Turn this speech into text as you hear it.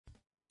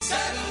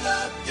Saddle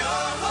up your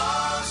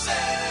horses.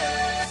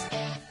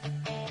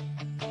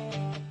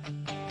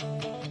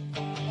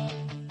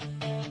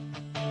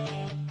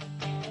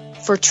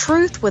 For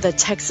truth with a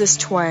Texas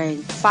twang,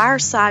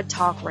 Fireside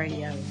Talk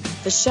Radio,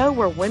 the show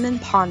where women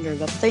ponder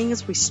the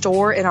things we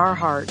store in our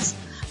hearts.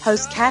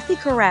 Host Kathy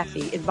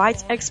Carafi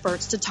invites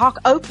experts to talk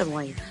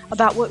openly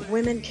about what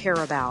women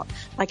care about,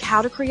 like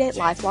how to create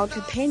lifelong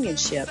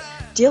companionship,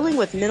 dealing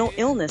with mental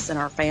illness in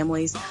our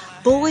families,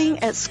 bullying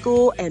at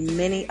school, and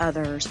many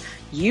others.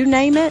 You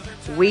name it,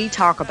 we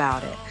talk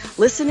about it.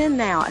 Listen in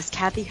now as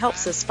Kathy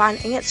helps us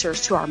find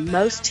answers to our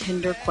most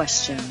tender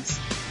questions.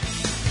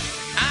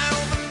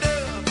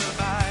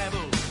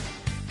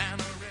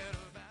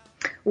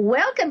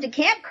 Welcome to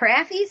Camp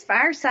Craffy's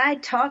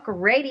Fireside Talk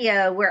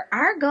Radio, where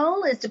our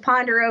goal is to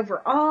ponder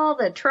over all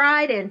the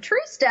tried and true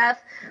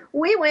stuff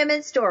we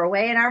women store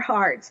away in our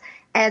hearts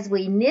as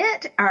we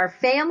knit our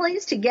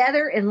families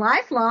together in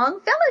lifelong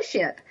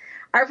fellowship.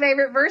 Our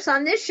favorite verse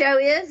on this show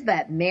is,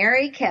 "But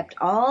Mary kept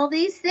all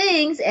these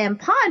things and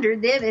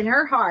pondered them in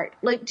her heart."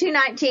 Luke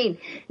 2:19.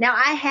 Now,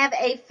 I have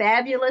a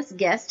fabulous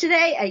guest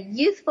today, a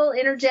youthful,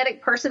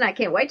 energetic person. I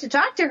can't wait to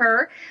talk to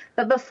her.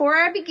 But before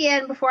I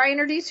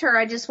introduce her,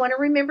 I just want to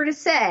remember to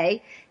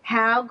say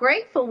how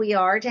grateful we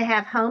are to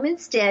have Home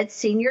Instead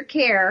Senior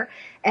Care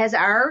as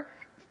our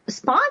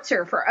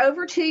sponsor. For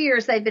over 2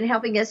 years, they've been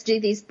helping us do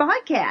these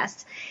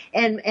podcasts.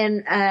 And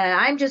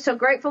I'm just so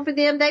grateful for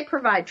them. They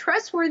provide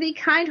trustworthy,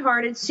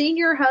 kind-hearted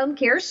senior home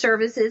care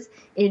services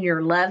in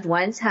your loved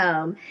one's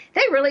home.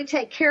 They really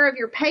take care of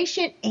your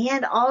patient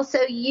and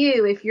also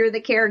you if you're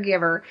the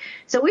caregiver.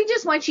 So we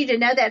just want you to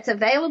know that's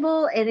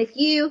available. And if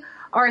you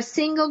are a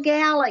single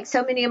gal, like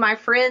so many of my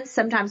friends,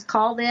 sometimes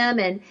call them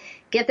and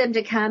get them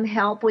to come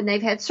help when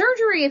they've had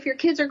surgery if your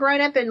kids are grown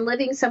up and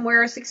living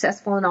somewhere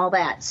successful and all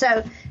that.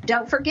 So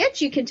don't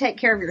forget you can take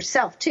care of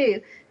yourself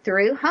too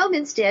through Home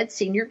Instead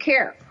Senior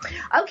Care.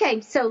 Okay,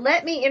 so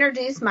let me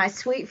introduce my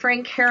sweet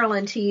friend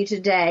Carolyn to you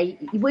today.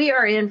 We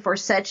are in for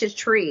such a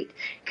treat.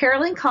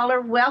 Carolyn Caller,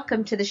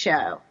 welcome to the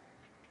show.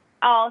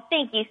 Oh,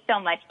 thank you so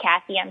much,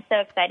 Kathy. I'm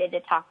so excited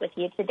to talk with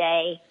you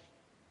today.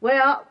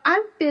 Well,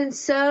 I've been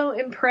so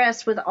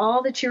impressed with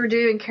all that you're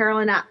doing,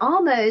 Carolyn. I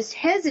almost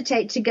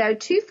hesitate to go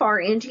too far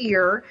into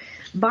your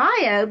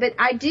bio, but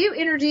I do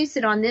introduce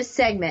it on this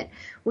segment.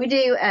 We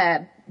do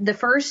the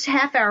first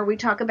half hour, we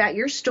talk about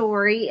your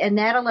story, and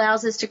that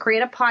allows us to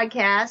create a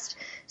podcast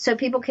so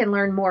people can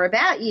learn more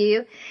about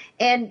you.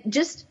 And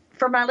just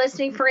for my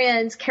listening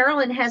friends,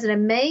 Carolyn has an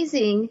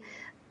amazing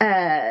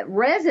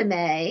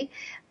resume.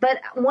 But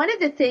one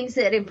of the things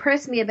that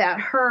impressed me about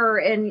her,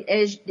 and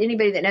as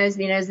anybody that knows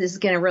me knows this is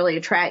going to really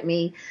attract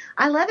me,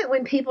 I love it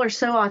when people are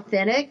so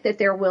authentic that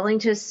they're willing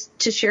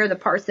to share the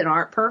parts that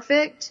aren't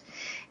perfect.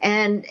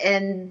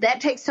 And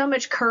that takes so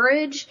much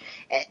courage,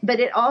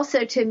 but it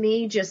also, to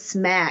me, just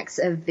smacks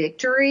of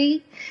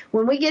victory.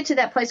 When we get to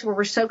that place where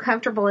we're so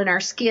comfortable in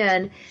our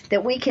skin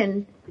that we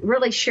can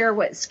really share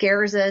what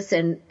scares us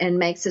and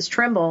makes us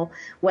tremble,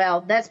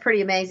 well, that's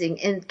pretty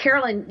amazing. And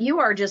Carolyn, you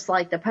are just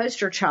like the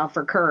poster child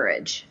for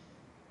courage.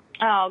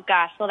 Oh,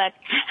 gosh. Well, that's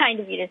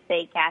kind of you to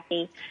say,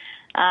 Kathy.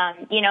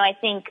 I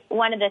think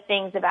one of the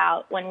things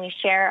about when we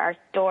share our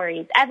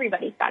stories,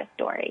 everybody's got a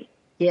story.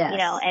 Yes.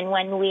 And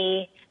when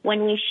we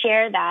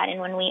share that and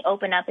when we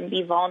open up and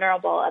be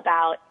vulnerable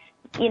about,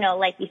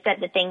 like you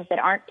said, the things that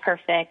aren't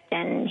perfect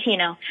and,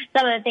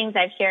 some of the things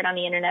I've shared on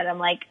the internet, I'm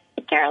like,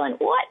 Carolyn,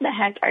 what the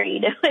heck are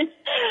you doing?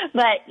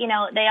 But,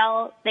 they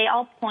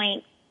all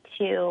point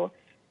to,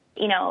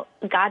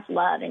 God's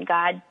love and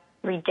God's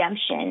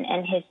redemption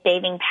and his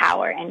saving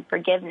power and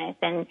forgiveness.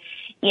 And,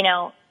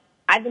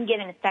 I've been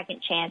given a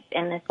second chance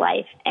in this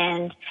life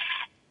and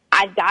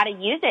I've got to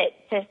use it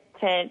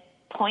to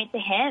point to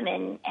him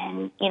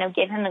and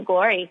give him the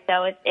glory.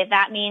 So if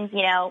that means,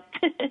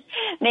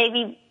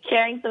 maybe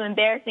sharing some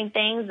embarrassing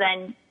things,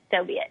 then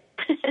so be it.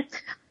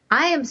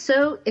 I am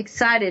so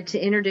excited to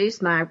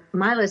introduce my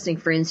listening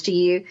friends to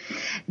you,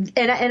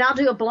 and I'll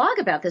do a blog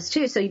about this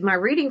too, so my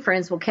reading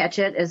friends will catch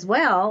it as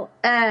well.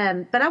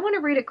 But I want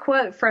to read a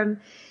quote from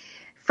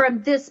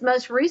this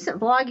most recent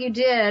blog you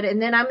did,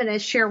 and then I'm going to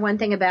share one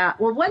thing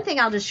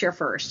I'll just share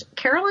first.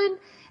 Carolyn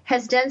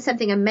has done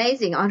something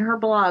amazing on her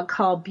blog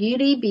called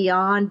Beauty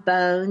Beyond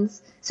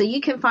Bones. So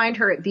you can find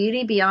her at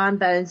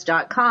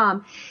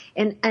beautybeyondbones.com.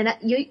 And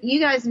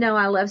you guys know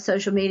I love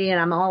social media and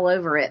I'm all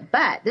over it.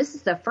 But this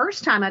is the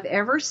first time I've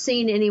ever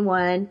seen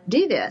anyone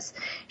do this.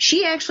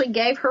 She actually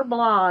gave her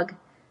blog,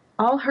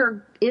 all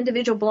her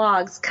individual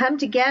blogs come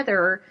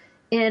together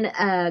in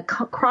a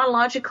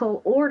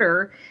chronological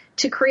order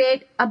to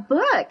create a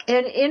book.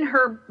 And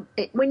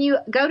when you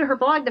go to her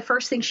blog, the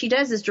first thing she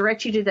does is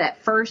direct you to that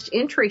first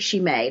entry she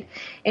made.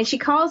 And she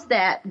calls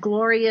that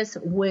Glorious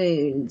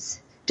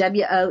Wounds,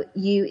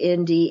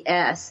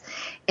 WOUNDS.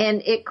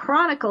 And it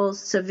chronicles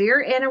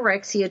severe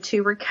anorexia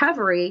to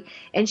recovery.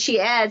 And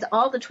she adds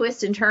all the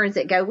twists and turns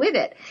that go with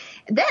it.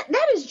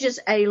 That is just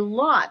a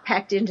lot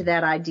packed into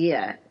that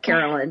idea,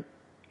 Carolyn.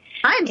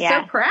 I am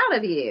so proud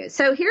of you.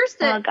 So here's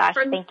the. Oh gosh,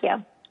 thank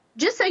you.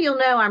 just so you'll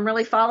know, I'm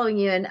really following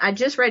you, and I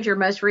just read your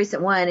most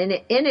recent one, and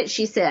in it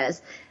she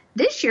says,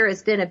 this year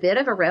has been a bit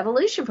of a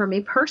revolution for me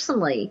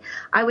personally.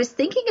 I was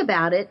thinking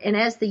about it, and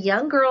as the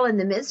young girl in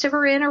the midst of her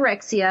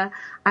anorexia,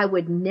 I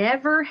would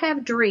never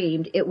have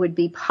dreamed it would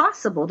be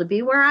possible to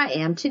be where I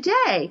am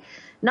today.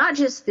 Not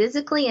just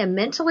physically and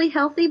mentally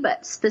healthy,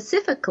 but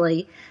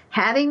specifically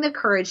having the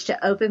courage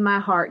to open my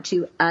heart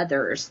to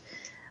others.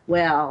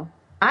 Well,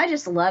 I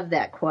just love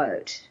that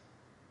quote.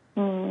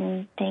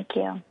 Thank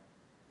you.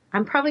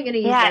 I'm probably going to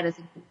use that as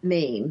a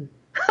meme.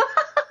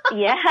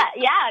 Yeah,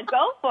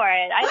 go for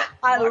it.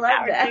 I love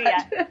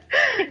that.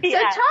 So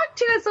talk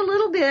to us a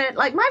little bit.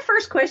 Like, my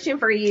first question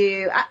for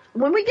you,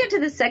 when we get to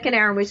the second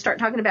hour and we start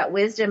talking about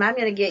wisdom, I'm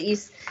going to get you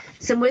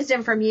some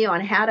wisdom from you on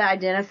how to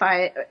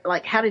identify,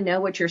 like how to know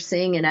what you're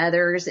seeing in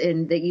others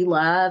and that you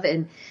love,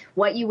 and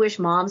what you wish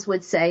moms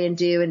would say and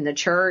do in the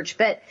church.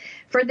 But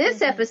for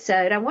this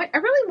episode, I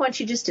really want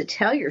you just to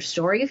tell your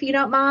story, if you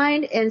don't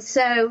mind. And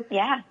so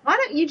why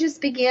don't you just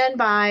begin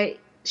by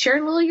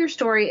sharing a little of your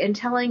story and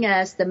telling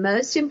us the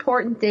most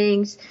important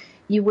things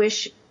you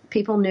wish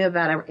people knew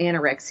about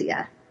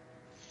anorexia.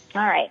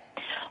 All right.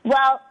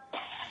 Well,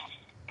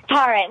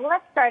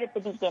 let's start at the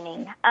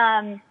beginning.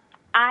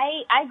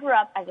 I grew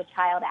up as a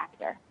child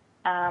actor.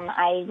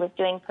 I was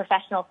doing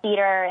professional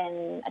theater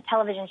and a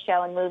television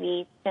show and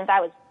movies since I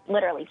was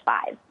literally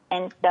 5.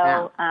 And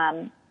so,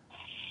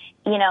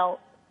 you know,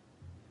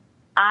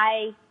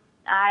 I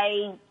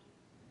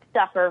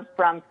suffer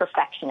from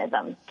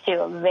perfectionism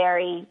to a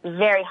very,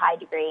 very high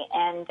degree.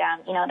 And,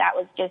 you know, that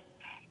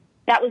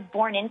was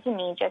born into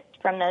me just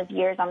from those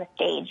years on the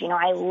stage. You know,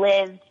 I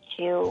lived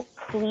to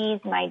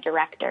please my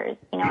directors.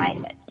 You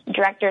know,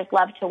 directors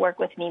love to work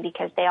with me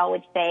because they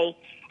always say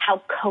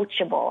how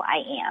coachable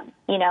I am,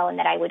 you know, and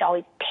that I would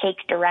always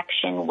take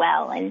direction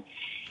well. And,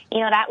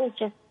 you know, that was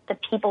just the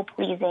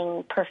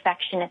people-pleasing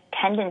perfectionist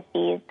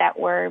tendencies that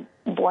were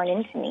born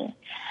into me.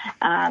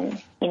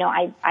 You know,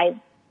 I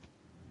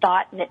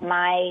thought that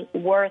my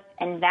worth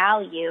and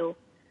value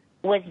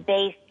was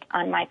based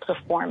on my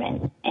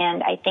performance.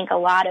 And I think a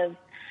lot of,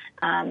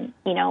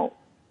 you know,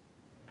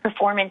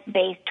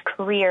 performance-based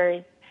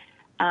careers,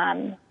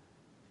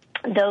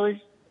 those,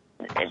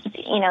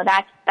 you know,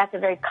 that's a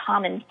very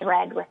common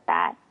thread with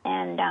that.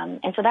 And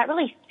so that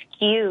really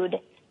skewed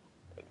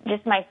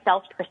just my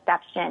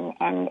self-perception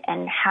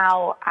and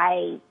how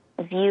I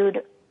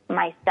viewed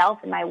myself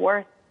and my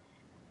worth.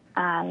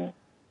 And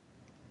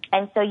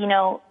so, you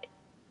know,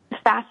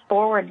 fast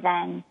forward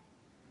then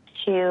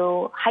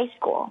to high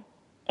school,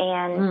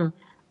 and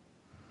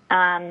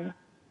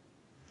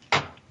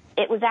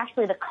it was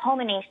actually the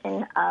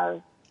culmination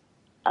of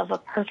a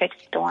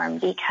perfect storm,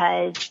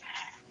 because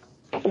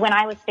when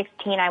I was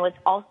 16, I was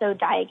also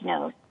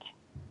diagnosed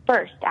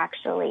first,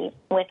 actually,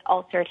 with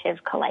ulcerative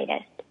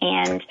colitis.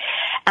 And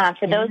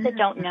for those that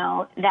don't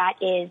know,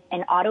 that is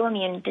an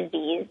autoimmune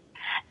disease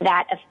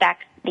that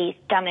affects the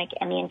stomach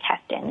and the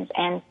intestines.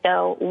 And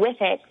so with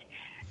it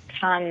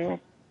comes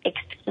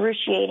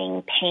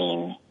excruciating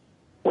pain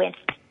with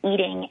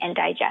eating and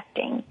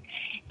digesting.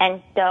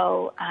 And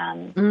so,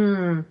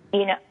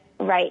 you know,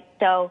 right.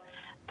 So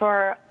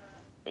for,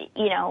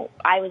 you know,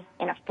 I was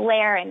in a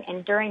flare,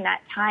 and during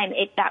that time,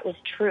 that was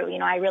true. You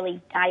know,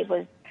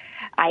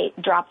 I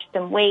dropped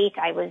some weight.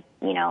 I was,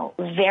 you know,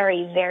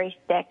 very, very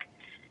sick,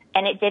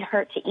 and it did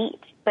hurt to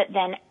eat. But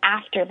then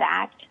after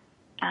that,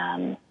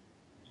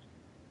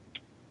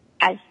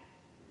 as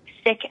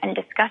sick and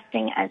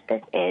disgusting as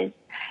this is,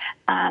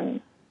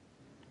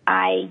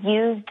 I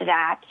used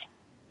that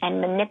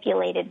and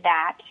manipulated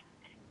that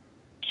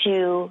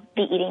to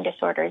the eating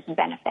disorder's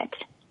benefit.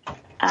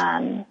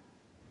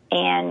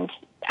 And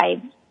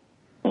I,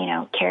 you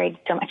know, carried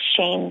so much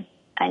shame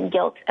and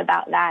guilt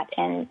about that,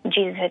 and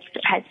Jesus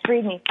has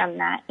freed me from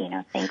that, you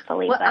know,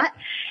 thankfully. Well, but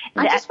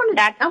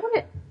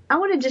I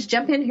want to just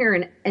jump in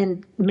here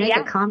and make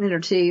a comment or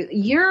two.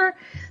 Your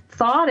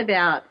thought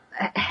about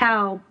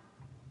how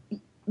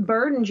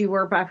burdened you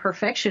were by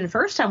perfection.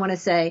 First, I want to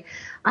say,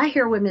 I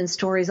hear women's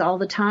stories all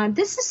the time.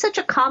 This is such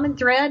a common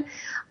thread.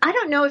 I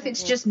don't know if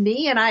it's just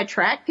me and I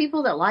attract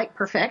people that like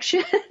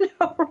perfection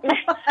or what.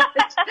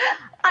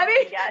 I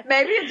mean,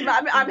 maybe it's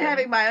I'm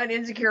having my own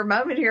insecure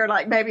moment here.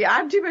 Like, maybe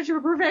I'm too much of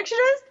a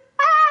perfectionist.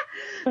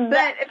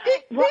 But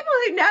people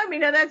who know me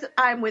know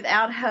I'm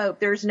without hope.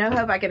 There's no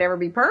hope I could ever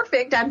be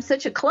perfect. I'm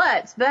such a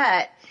klutz,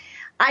 but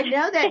I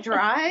know that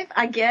drive.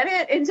 I get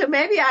it. And so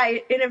maybe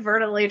I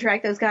inadvertently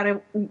attract those kind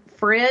of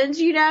friends,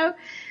 you know.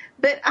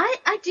 But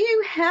I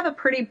do have a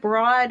pretty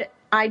broad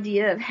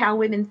idea of how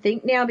women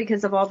think now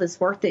because of all this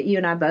work that you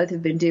and I both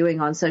have been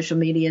doing on social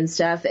media and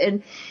stuff.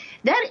 And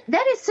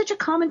that is such a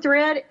common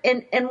thread.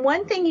 And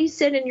one thing you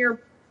said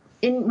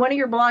in one of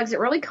your blogs that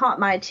really caught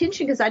my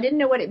attention because I didn't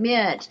know what it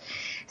meant.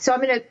 So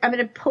I'm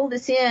gonna pull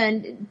this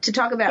in to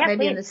talk about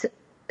in this.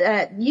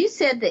 You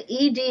said the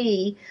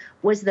ED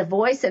was the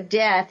voice of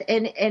death,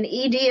 and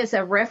ED is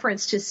a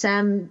reference to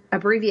some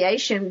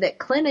abbreviation that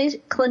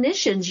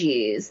clinicians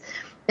use,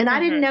 and I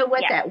didn't know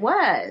what that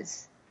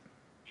was.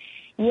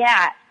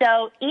 Yeah,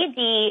 so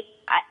ED,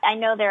 I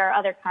know there are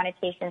other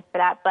connotations for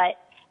that, but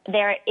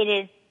it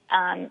is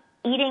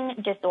eating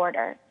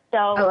disorder. So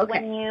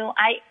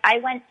I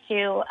went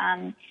to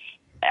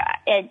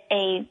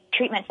a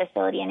treatment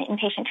facility, an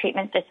inpatient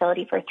treatment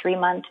facility for 3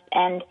 months,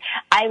 and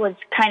I was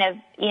kind of,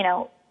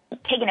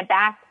 taken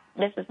aback.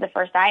 This was the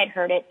first I had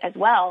heard it as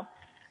well,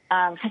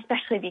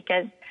 especially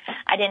because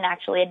I didn't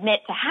actually admit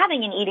to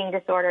having an eating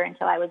disorder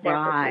until I was there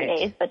for 3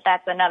 days, but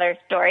that's another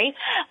story.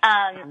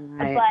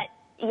 But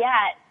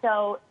yeah,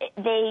 so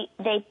they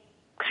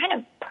kind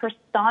of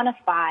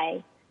personify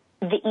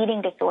the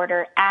eating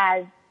disorder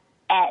as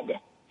ED,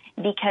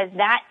 because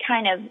that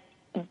kind of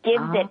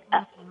gives it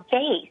a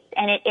face,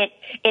 and it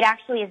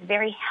actually is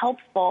very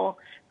helpful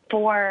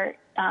for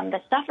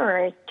the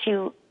sufferers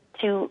to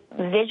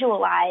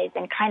visualize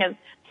and kind of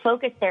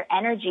focus their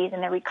energies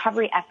and their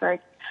recovery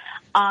efforts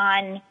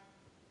on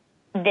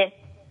this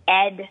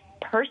ED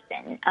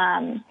person.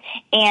 And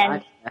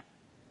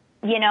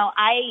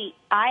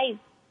I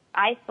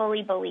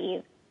fully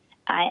believe,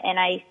 and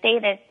I say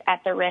this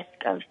at the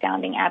risk of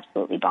sounding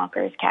absolutely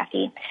bonkers,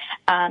 Kathy,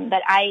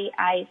 but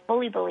I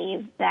fully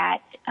believe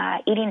that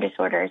eating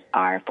disorders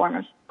are a form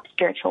of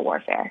spiritual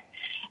warfare.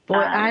 Boy,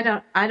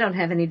 I don't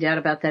have any doubt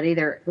about that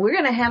either. We're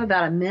going to have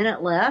about a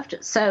minute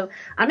left, so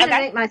I'm going to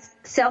make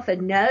myself a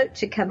note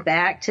to come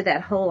back to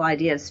that whole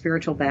idea of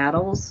spiritual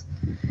battles.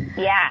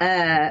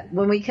 Yeah.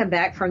 When we come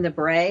back from the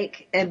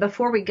break, and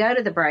before we go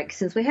to the break,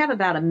 since we have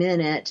about a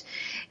minute,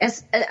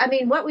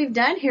 what we've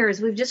done here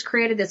is we've just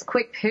created this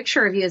quick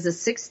picture of you as a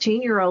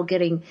 16-year-old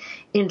getting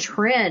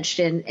entrenched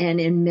and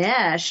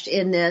enmeshed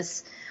in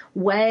this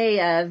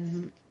way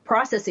of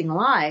processing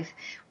life.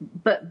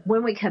 But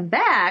when we come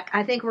back,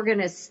 I think we're going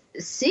to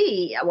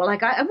see, I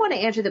want to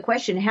answer the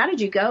question, how did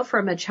you go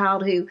from a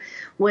child who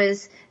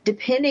was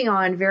depending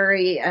on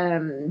very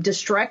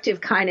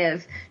destructive kind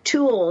of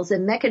tools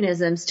and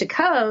mechanisms to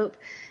cope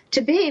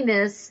to being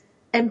this?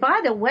 And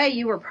by the way,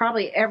 you were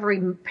probably every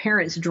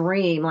parent's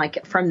dream.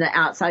 Like from the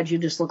outside, you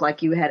just looked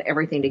like you had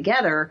everything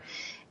together.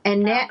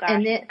 And now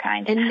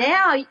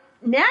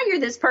you're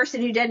this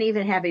person who doesn't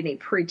even have any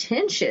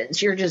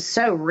pretensions. You're just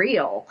so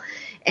real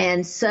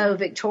and so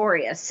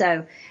victorious.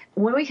 So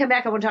when we come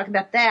back, I want to talk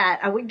about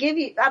that. I've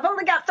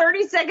only got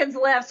 30 seconds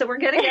left, so we're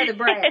going to go to the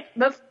break.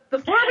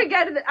 Before we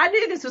go to I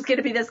knew this was going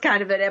to be this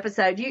kind of an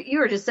episode. You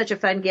were just such a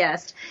fun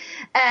guest.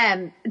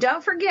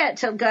 Don't forget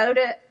to go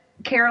to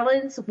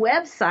Carolyn's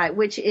website,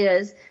 which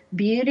is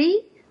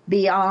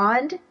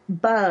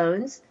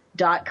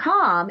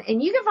beautybeyondbones.com,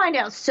 and you can find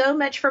out so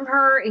much from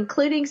her,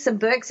 including some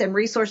books and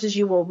resources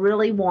you will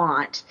really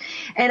want.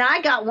 And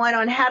I got one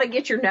on how to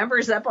get your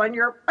numbers up on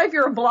if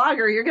you're a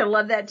blogger, you're going to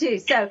love that too.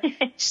 So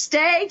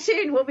stay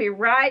tuned. We'll be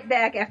right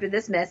back after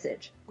this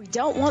message. We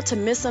don't want to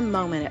miss a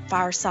moment at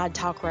Fireside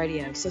Talk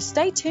Radio, so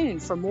stay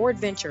tuned for more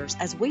adventures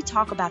as we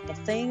talk about the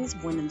things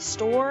women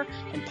store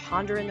and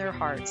ponder in their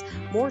hearts.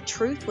 More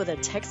truth with a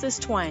Texas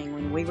twang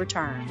when we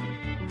return.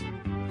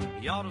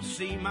 You ought to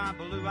see my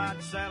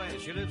blue-eyed Sally.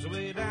 She lives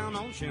way down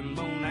on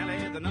Shinbone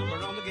Alley. The number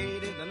on the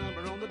gate is the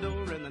number on the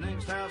door, and the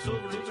next house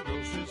over is a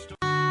grocery store.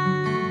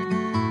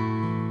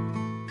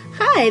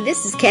 Hi,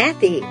 this is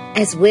Kathy.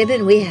 As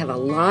women, we have a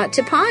lot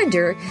to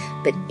ponder,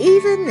 but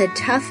even the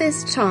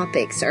toughest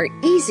topics are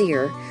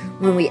easier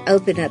when we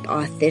open up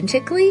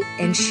authentically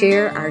and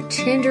share our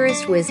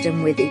tenderest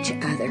wisdom with each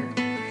other.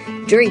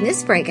 During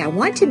this break, I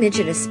want to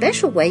mention a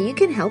special way you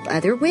can help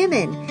other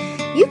women.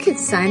 You can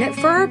sign up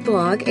for our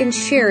blog and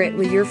share it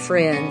with your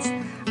friends.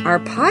 Our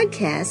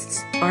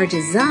podcasts are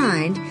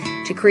designed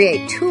to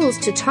create tools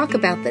to talk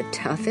about the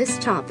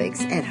toughest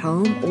topics at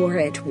home or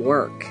at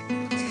work.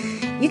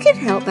 You can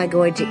help by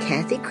going to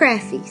Kathy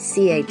Krafve,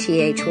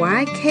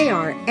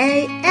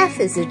 CathyKraf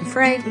as in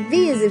Frank,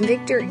 V as in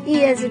Victor,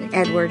 E as in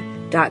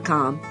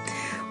Edward.com.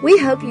 We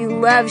hope you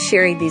love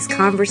sharing these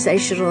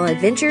conversational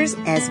adventures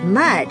as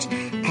much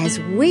as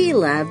we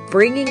love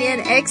bringing in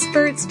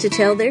experts to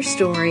tell their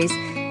stories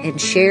and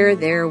share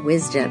their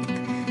wisdom.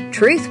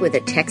 Truth with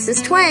a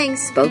Texas twang,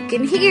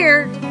 spoken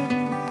here.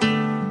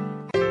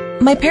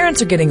 My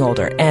parents are getting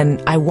older,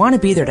 and I want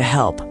to be there to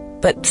help.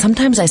 But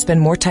sometimes I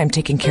spend more time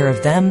taking care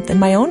of them than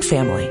my own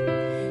family.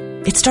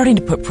 It's starting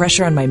to put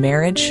pressure on my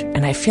marriage,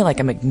 and I feel like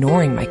I'm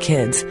ignoring my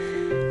kids.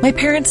 My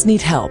parents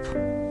need help.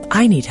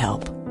 I need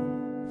help.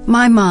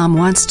 My mom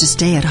wants to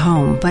stay at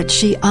home, but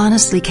she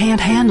honestly can't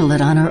handle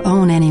it on her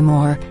own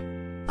anymore.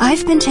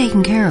 I've been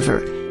taking care of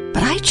her,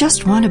 but I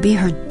just want to be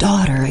her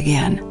daughter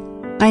again.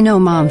 I know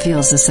Mom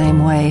feels the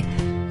same way.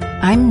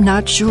 I'm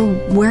not sure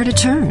where to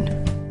turn.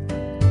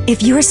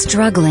 If you're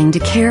struggling to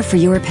care for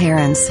your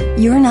parents,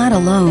 you're not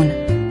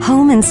alone.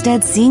 Home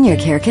Instead Senior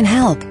Care can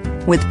help.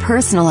 With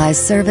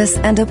personalized service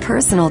and a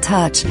personal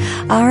touch,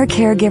 our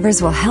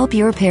caregivers will help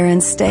your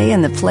parents stay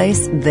in the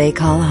place they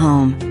call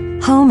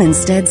home. Home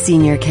Instead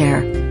Senior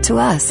Care. To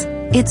us,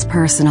 it's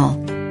personal.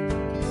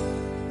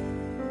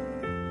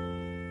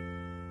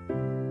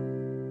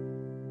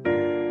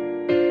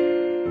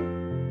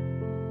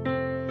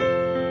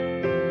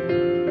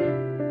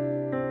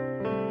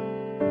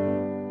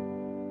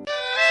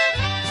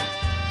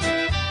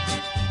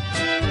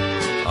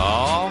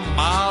 Oh,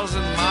 miles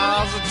and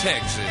miles of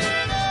Texas.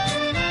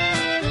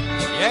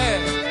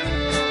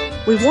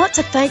 Yeah. We want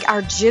to thank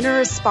our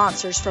generous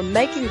sponsors for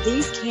making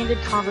these candid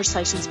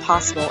conversations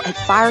possible at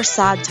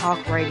Fireside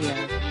Talk Radio,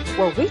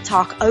 where we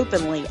talk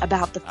openly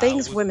about the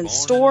things women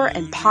store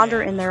and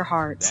ponder in their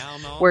hearts,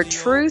 where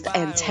truth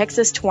and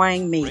Texas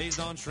twang meet. Raised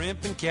on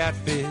shrimp and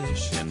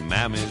catfish and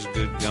Mammy's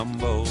good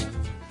gumbo.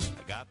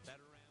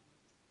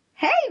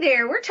 Hey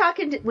there, we're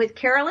talking with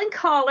Carolyn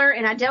Caller,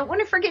 and I don't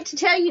want to forget to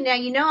tell you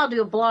now, I'll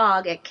do a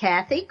blog at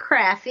Kathy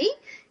Krafve,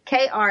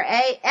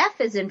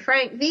 K-R-A-F as in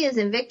Frank, V as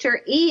in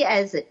Victor, E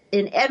as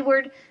in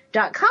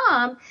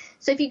Edward.com.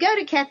 So if you go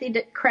to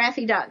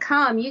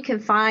KathyKrafve.com, you can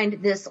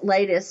find this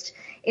latest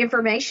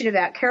information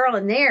about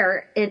Carolyn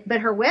there,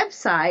 but her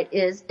website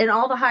is, and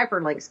all the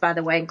hyperlinks, by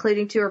the way,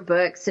 including to her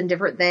books and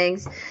different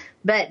things,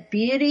 but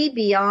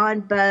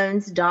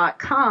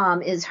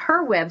BeautyBeyondBones.com is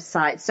her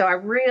website. So I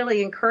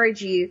really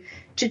encourage you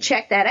to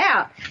check that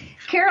out.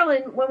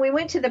 Carolyn, when we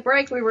went to the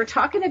break, we were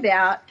talking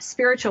about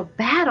spiritual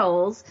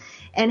battles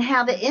and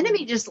how the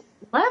enemy just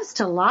loves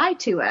to lie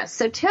to us.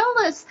 So tell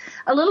us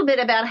a little bit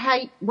about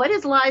what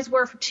his lies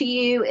were to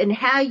you and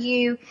how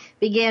you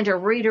began to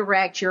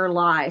redirect your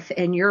life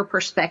and your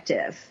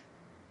perspective.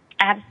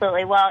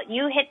 Absolutely. Well,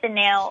 you hit the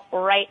nail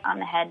right on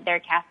the head there,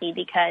 Kathy,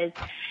 because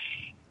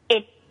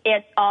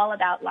it's all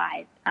about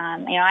lies.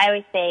 I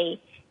always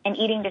say an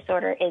eating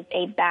disorder is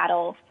a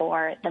battle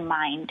for the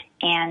mind.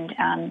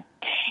 And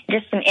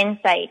just some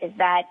insight is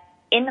that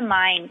in the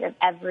mind of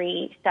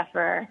every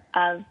sufferer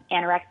of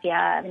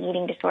anorexia, of an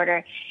eating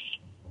disorder,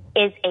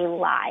 is a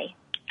lie.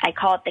 I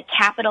call it the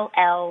capital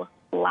L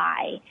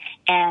lie.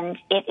 And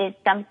it is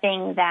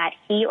something that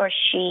he or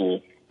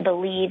she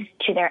believes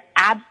to their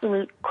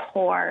absolute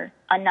core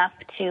enough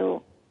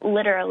to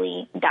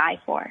literally die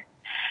for.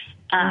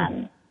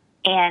 And,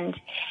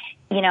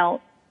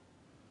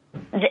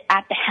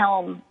 at the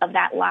helm of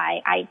that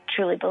lie, I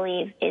truly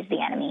believe is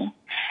the enemy.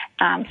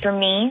 For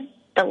me,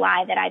 the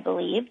lie that I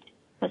believed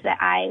was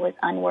that I was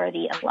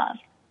unworthy of love.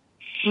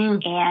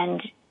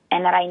 And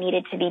that I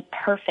needed to be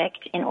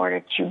perfect in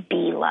order to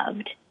be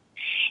loved.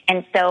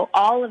 And so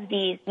all of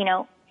these,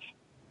 the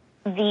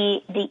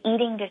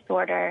eating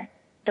disorder,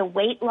 the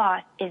weight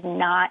loss is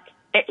not,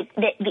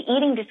 the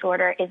eating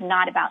disorder is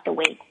not about the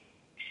weight.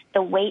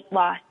 The weight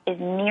loss is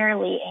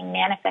merely a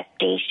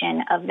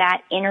manifestation of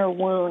that inner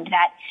wound,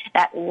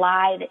 that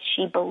lie that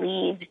she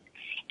believes,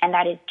 and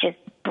that is just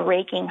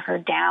breaking her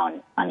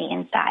down on the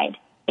inside.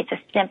 It's a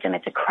symptom.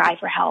 It's a cry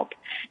for help.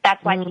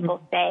 That's why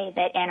people say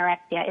that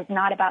anorexia is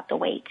not about the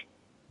weight,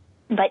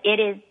 but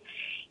it is,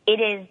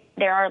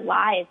 there are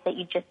lies that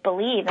you just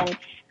believe. And,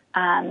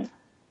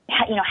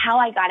 how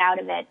I got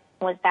out of it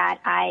was that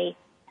I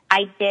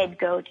did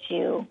go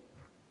to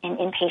an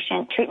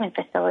inpatient treatment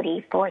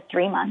facility for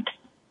 3 months,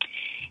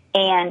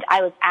 and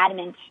I was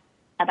adamant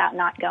about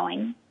not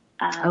going.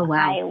 Oh,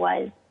 wow.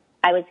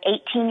 I was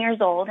 18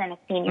 years old and a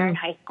senior in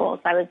high school,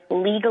 so I was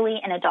legally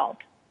an adult.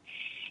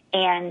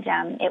 And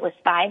it was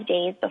 5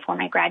 days before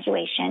my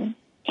graduation,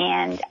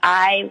 and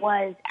I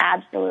was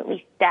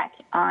absolutely set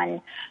on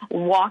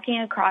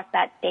walking across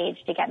that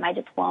stage to get my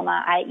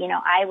diploma.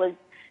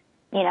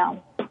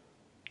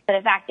 But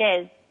the fact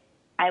is,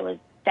 I was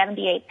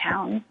 78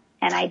 pounds,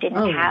 and I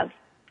didn't have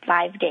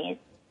 5 days.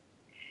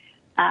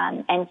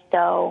 And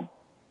so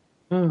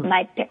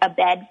a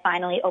bed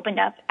finally opened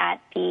up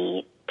at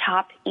the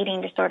top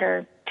eating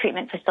disorder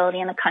treatment facility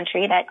in the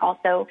country that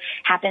also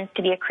happens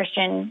to be a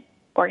Christian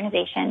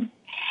organization.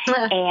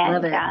 And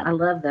love it. I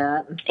love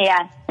that.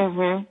 Yeah.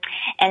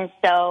 And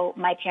so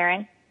my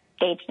parents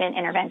staged an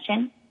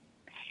intervention,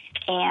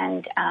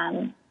 and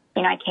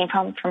I came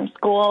home from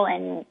school,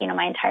 and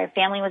my entire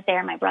family was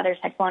there. My brothers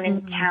had flown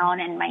into town,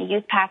 and my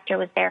youth pastor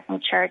was there from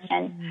church,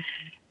 and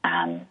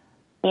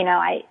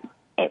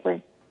it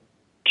was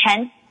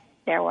tense.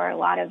 There were a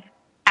lot of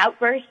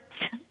outbursts,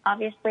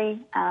 obviously,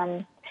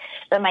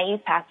 but my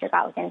youth pastor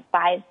got within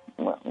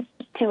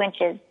 2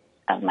 inches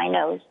of my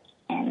nose.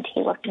 And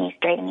he looked me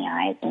straight in the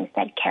eyes and he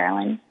said,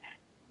 "Carolyn,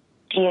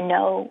 do you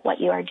know what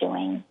you are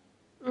doing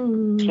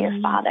to your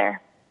father?"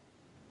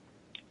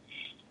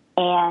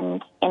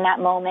 And in that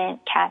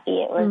moment,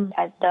 Kathy, it was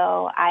as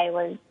though I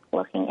was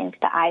looking into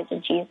the eyes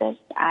of Jesus.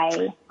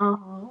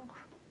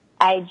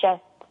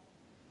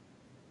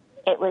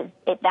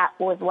 That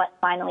was what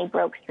finally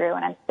broke through.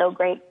 And I'm so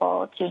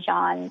grateful to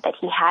John that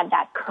he had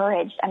that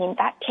courage. I mean,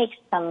 that takes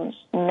some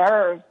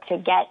nerve to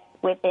get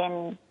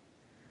within,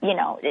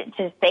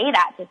 to say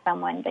that to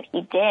someone, but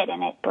he did,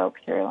 and it broke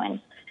through.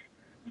 And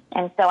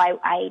so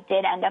I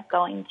did end up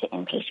going to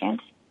inpatient.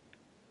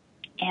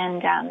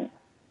 And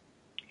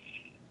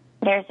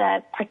there's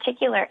a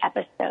particular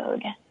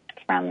episode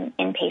from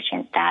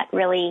inpatient that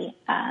really,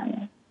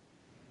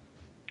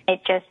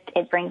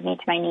 it brings me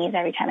to my knees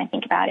every time I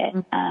think about it.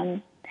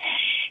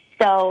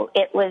 So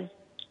it was,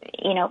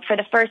 for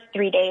the first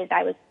 3 days,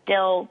 I was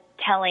still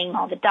telling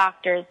all the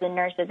doctors, the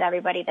nurses,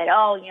 everybody that,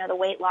 the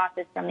weight loss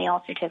is from the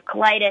ulcerative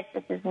colitis.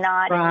 This is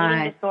not an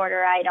eating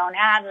disorder. I don't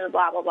have it,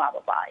 blah, blah, blah,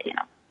 blah, blah.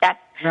 That's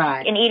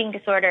right. An eating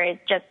disorder is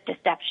just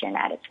deception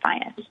at its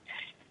finest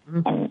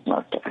and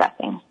most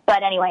disgusting.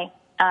 But anyway,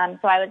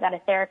 So I was at a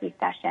therapy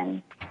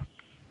session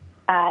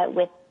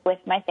with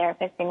my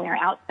therapist, and we were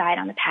outside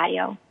on the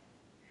patio.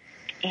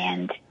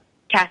 And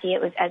Kathy,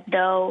 it was as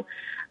though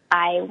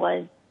I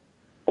was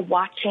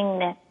watching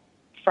this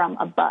from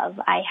above.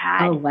 I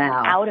had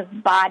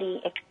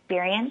out-of-body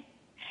experience.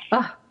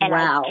 Oh, and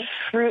wow.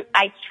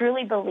 I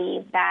truly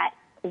believe that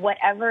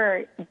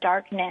whatever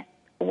darkness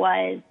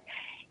was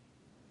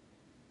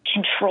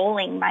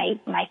controlling my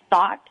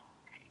thought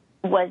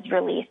was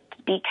released,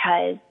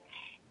 because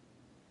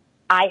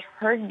I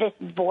heard this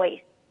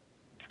voice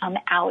come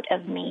out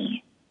of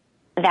me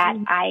that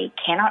I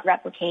cannot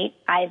replicate.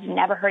 I've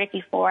never heard it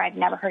before. I've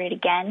never heard it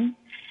again.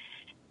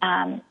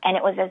 And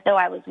it was as though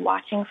I was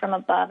watching from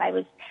above. I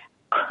was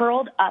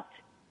curled up.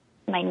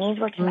 My knees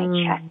were to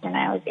my chest, and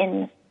I was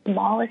in the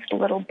smallest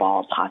little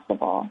ball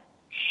possible.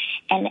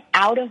 And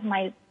out of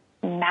my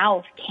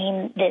mouth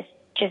came this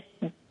just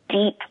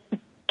deep,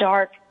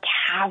 dark,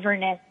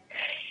 cavernous,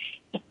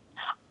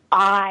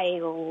 I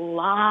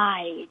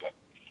lied.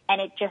 And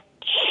it just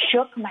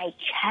shook my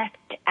chest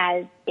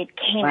as it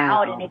came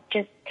out, and it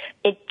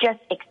just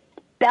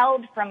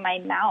expelled from my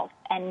mouth.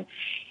 And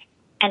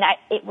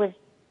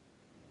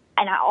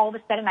all of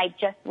a sudden I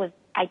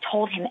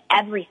told him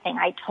everything.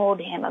 I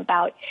told him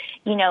about,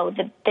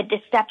 the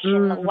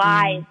deception, the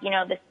lies,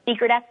 the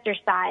secret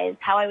exercise,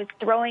 how I was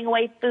throwing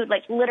away food,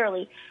 like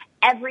literally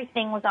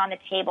everything was on the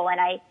table. And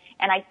I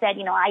said,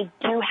 I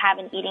do have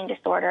an eating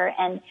disorder.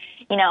 And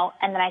then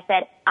I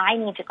said, I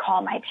need to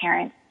call my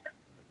parents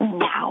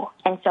now.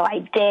 And so I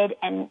did.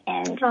 And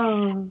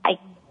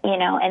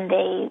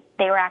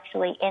they were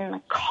actually in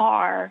the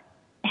car.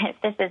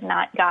 If this is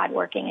not God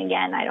working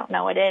again, I don't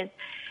know what is.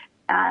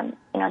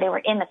 They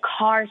were in the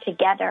car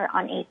together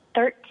on a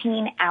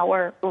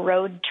 13-hour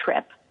road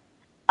trip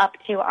up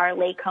to our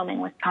lake home in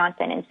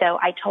Wisconsin. And so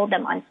I told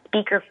them on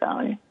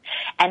speakerphone,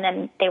 and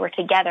then they were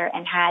together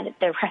and had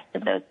the rest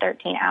of those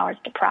 13 hours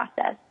to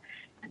process.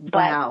 But,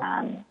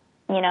 I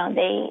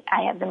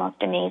have the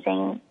most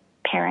amazing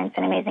parents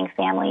and amazing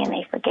family, and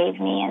they forgave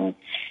me, and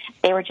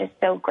they were just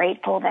so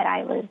grateful that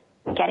I was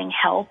getting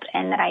help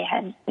and that I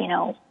had,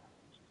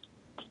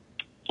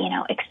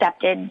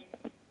 accepted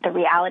the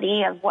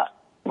reality of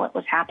what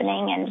was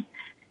happening.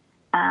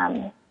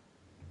 And,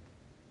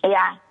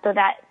 so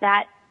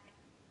that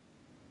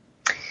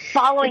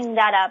following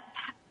that up,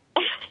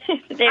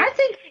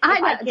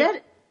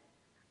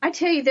 I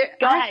tell you,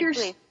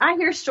 I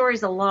hear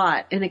stories a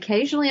lot, and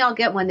occasionally I'll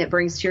get one that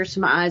brings tears to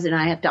my eyes, and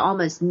I have to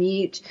almost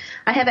mute.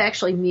 I have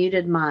actually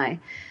muted my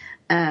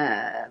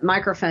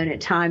microphone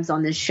at times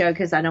on this show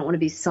because I don't want to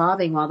be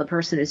sobbing while the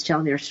person is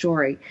telling their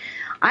story.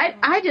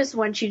 I just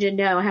want you to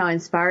know how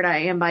inspired I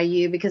am by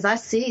you, because I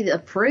see the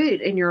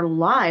fruit in your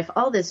life,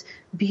 all this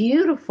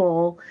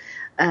beautiful,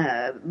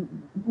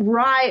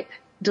 ripe,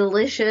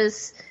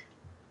 delicious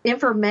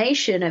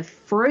information of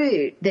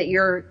fruit that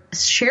you're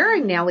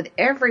sharing now with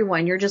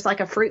everyone. You're just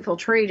like a fruitful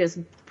tree, just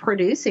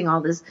producing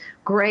all this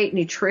great,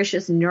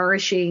 nutritious,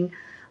 nourishing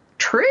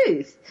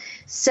truth.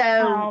 So,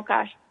 oh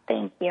gosh,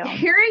 thank you.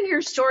 Hearing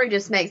your story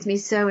just makes me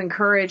so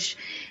encouraged.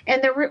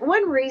 And the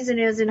one reason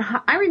is,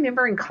 I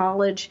remember in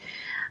college,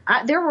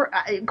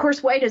 of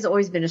course, weight has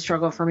always been a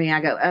struggle for me. I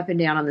go up and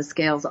down on the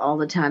scales all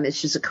the time.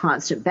 It's just a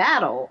constant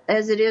battle,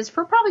 as it is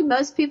for probably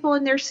most people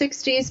in their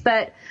 60s.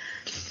 But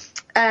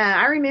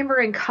I remember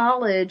in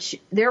college,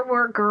 there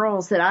were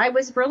girls that I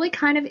was really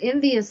kind of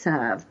envious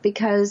of,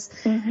 because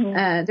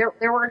there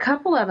were a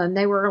couple of them.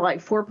 They were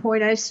like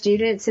 4.0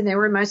 students, and they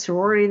were in my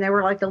sorority, and they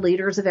were like the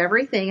leaders of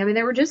everything. I mean,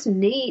 they were just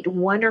neat,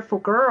 wonderful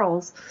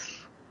girls.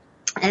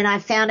 And I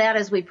found out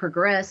as we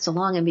progressed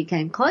along and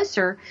became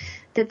closer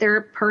that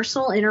their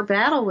personal inner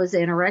battle was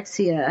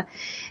anorexia.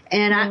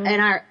 And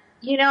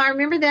I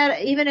remember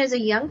that even as a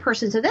young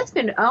person. So that's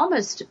been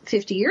almost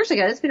 50 years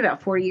ago. That's been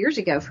about 40 years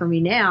ago for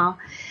me now.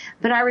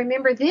 But I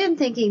remember then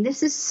thinking,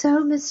 this is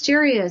so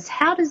mysterious.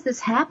 How does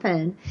this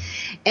happen?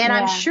 And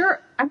I'm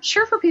sure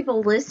for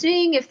people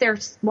listening, if they're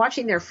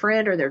watching their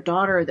friend or their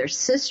daughter or their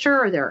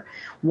sister or their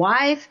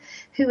wife,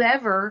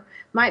 whoever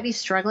might be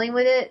struggling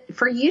with it,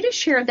 for you to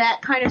share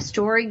that kind of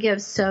story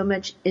gives so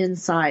much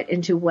insight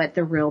into what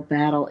the real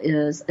battle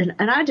is. And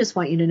I just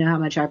want you to know how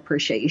much I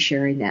appreciate you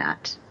sharing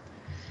that.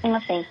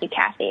 Well, thank you,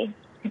 Kathy.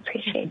 I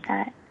appreciate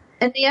that.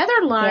 And the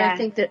other lie I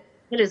think that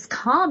is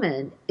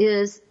common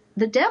is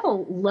the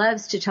devil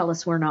loves to tell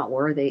us we're not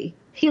worthy.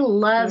 He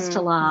loves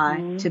to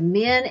lie to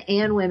men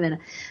and women. I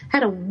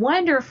had a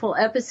wonderful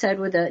episode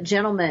with a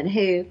gentleman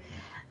who,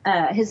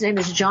 his name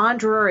is John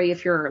Drury,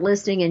 if you're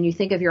listening and you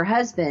think of your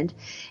husband,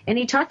 and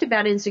he talked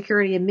about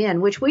insecurity in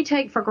men, which we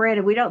take for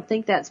granted. We don't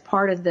think that's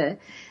part of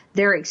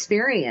their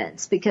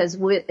experience, because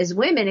as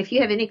women, if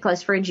you have any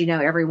close friends, you know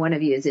every one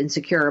of you is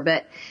insecure.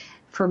 But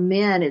for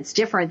men, it's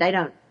different. They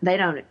don't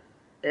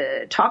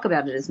talk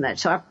about it as much.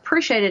 So I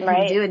appreciated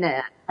you doing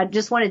that. I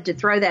just wanted to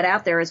throw that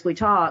out there as we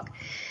talk.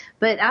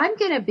 But I'm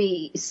going to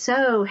be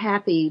so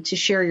happy to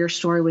share your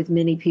story with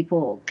many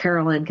people,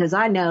 Carolyn, because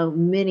I know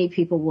many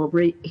people will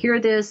hear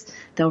this,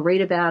 they'll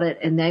read about it,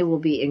 and they will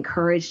be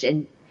encouraged.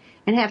 And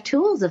and have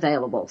tools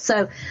available.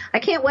 So I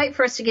can't wait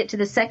for us to get to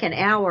the second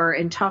hour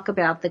and talk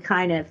about the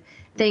kind of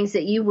things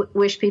that you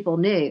wish people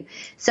knew.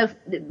 So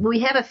we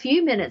have a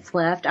few minutes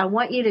left. I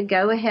want you to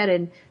go ahead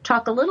and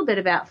talk a little bit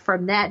about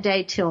from that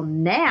day till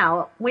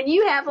now, when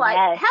you have like,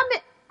 how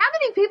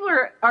many people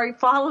are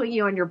following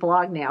you on your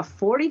blog now?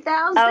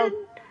 40,000?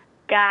 Oh,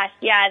 gosh.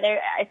 Yeah.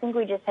 I think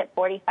we just hit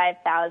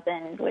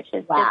 45,000, which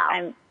is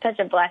I'm such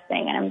a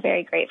blessing and I'm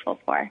very grateful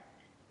for.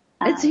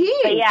 It's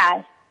huge. But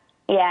yeah.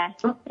 Yeah.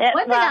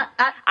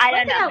 I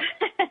don't know.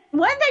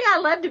 One thing I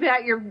loved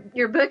about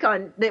your book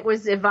that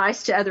was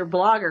advice to other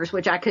bloggers,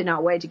 which I could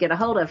not wait to get a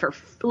hold of for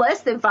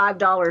less than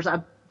 $5.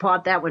 I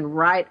bought that one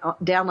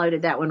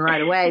downloaded that one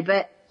right away.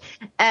 But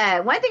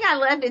one thing I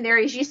loved in there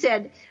is you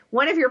said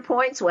one of your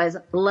points was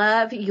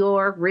love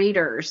your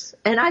readers.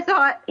 And I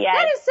thought,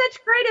 that is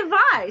such great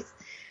advice.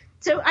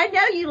 So I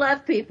know you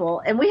love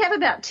people, and we have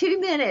about 2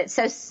 minutes.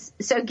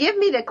 So give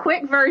me the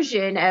quick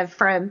version of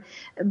from,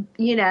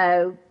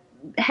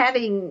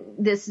 having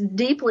this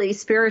deeply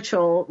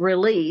spiritual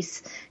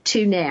release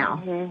to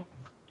now.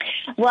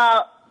 Mm-hmm.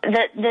 Well,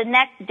 the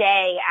next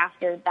day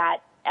after that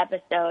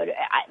episode,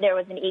 there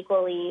was an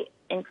equally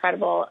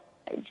incredible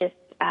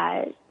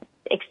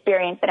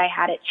experience that I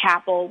had at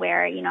chapel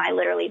where, I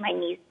literally, my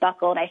knees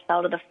buckled. I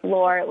fell to the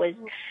floor. It was,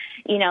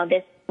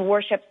 this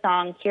worship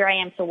song, Here I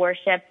Am to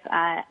Worship,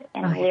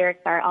 and the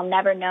lyrics are, I'll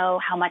never know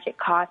how much it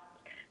costs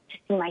to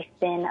see my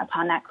sin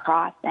upon that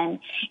cross. And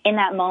in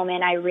that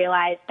moment, I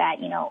realized that,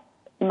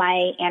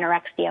 my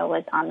anorexia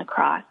was on the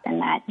cross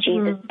and that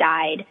Jesus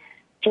died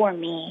for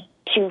me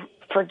to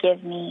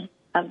forgive me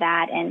of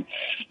that. And,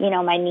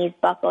 my knees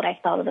buckled. I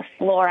fell to the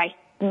floor. I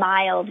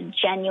smiled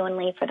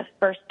genuinely for the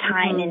first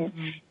time in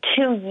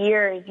 2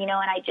 years,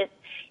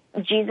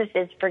 and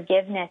Jesus'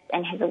 forgiveness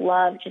and his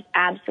love just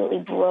absolutely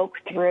broke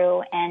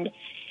through. And,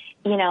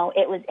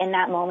 it was in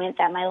that moment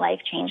that my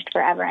life changed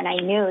forever. And I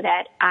knew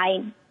that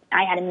I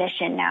had a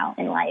mission now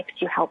in life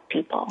to help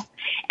people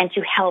and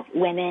to help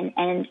women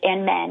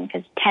and men,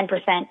 because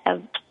 10%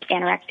 of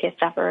anorexia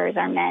sufferers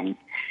are men,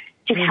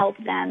 to help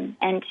them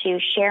and to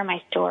share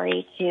my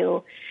story,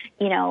 to,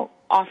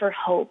 offer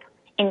hope,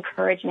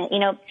 encouragement.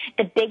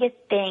 The biggest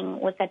thing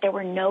was that there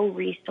were no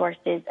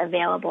resources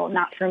available,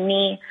 not for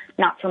me,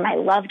 not for my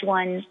loved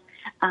ones,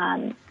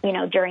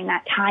 during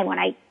that time when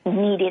I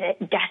needed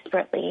it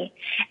desperately.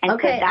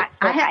 And so that's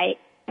what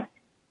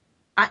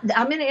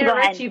I'm going to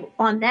interrupt you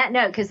on that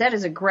note, because that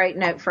is a great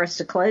note for us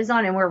to close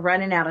on, and we're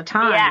running out of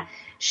time. Yeah.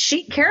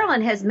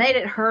 Carolyn has made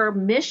it her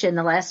mission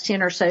the last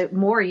 10 or so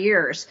more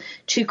years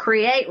to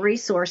create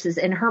resources,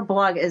 and her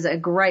blog is a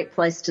great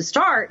place to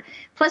start.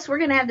 Plus, we're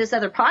going to have this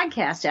other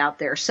podcast out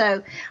there.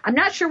 So I'm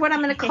not sure what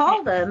I'm going to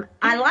call them.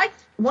 I like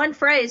one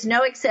phrase,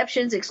 no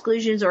exceptions,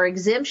 exclusions, or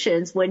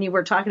exemptions, when you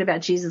were talking about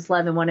Jesus'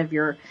 love in one of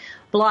your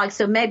blogs.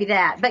 So maybe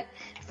that. But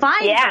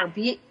find her.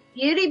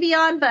 Beauty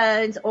Beyond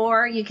Bones,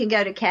 or you can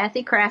go to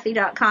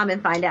KathyKrafve.com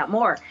and find out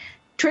more.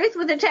 Truth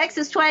with a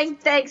Texas Twang,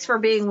 thanks for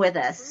being with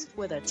us.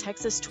 With a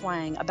Texas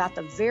twang about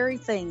the very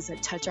things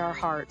that touch our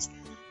hearts.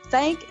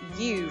 Thank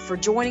you for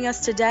joining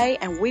us today,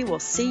 and we will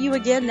see you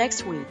again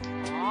next week.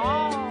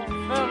 Oh,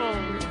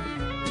 fellows,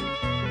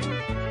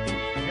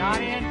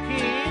 got in